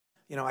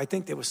I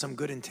think there were some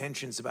good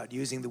intentions about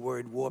using the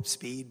word warp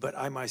speed, but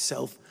I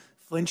myself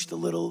flinched a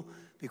little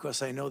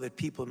because I know that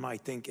people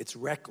might think it's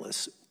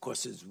reckless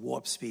because it's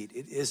warp speed.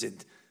 It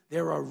isn't.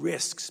 There are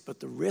risks, but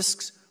the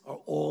risks are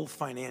all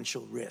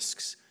financial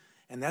risks.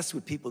 And that's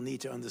what people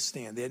need to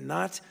understand. They're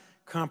not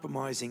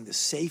compromising the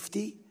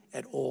safety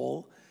at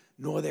all,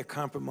 nor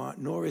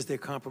is there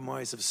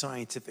compromise of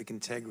scientific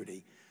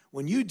integrity.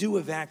 When you do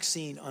a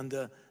vaccine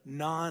under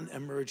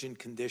non-emergent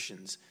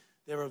conditions,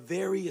 there are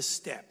various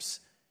steps.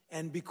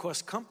 And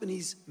because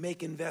companies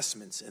make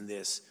investments in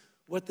this,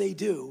 what they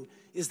do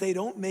is they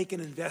don't make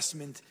an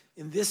investment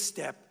in this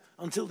step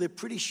until they're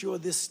pretty sure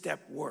this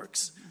step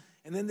works.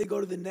 And then they go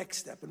to the next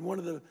step. And one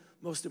of the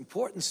most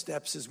important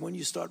steps is when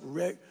you start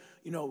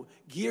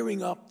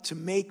gearing up to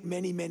make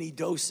many, many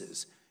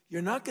doses.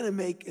 You're not going to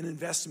make an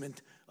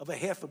investment of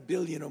 $500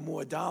 million or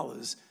more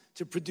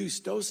to produce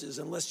doses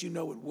unless you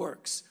know it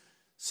works.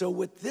 So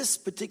what this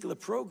particular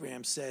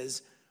program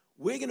says,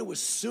 we're going to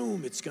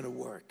assume it's going to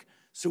work.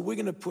 So we're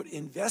going to put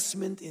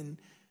investment in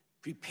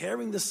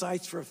preparing the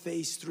sites for a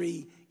phase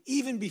 3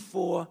 even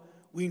before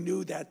we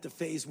knew that the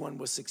phase 1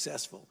 was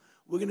successful.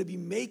 We're going to be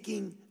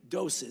making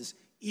doses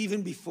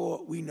even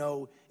before we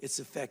know it's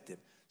effective.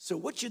 So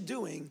what you're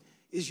doing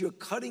is you're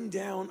cutting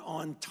down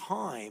on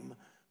time,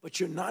 but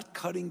you're not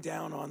cutting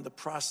down on the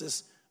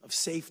process of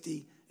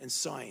safety and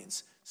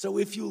science. So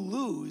if you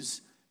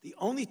lose, the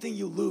only thing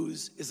you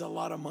lose is a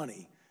lot of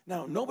money.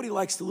 Now, nobody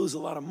likes to lose a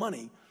lot of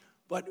money,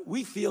 but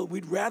we feel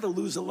we'd rather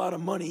lose a lot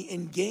of money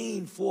and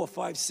gain 4,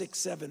 5, 6,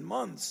 7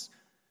 months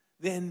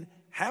than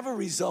have a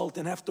result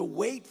and have to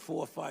wait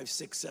 4, 5,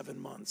 6, 7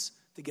 months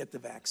to get the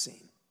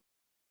vaccine.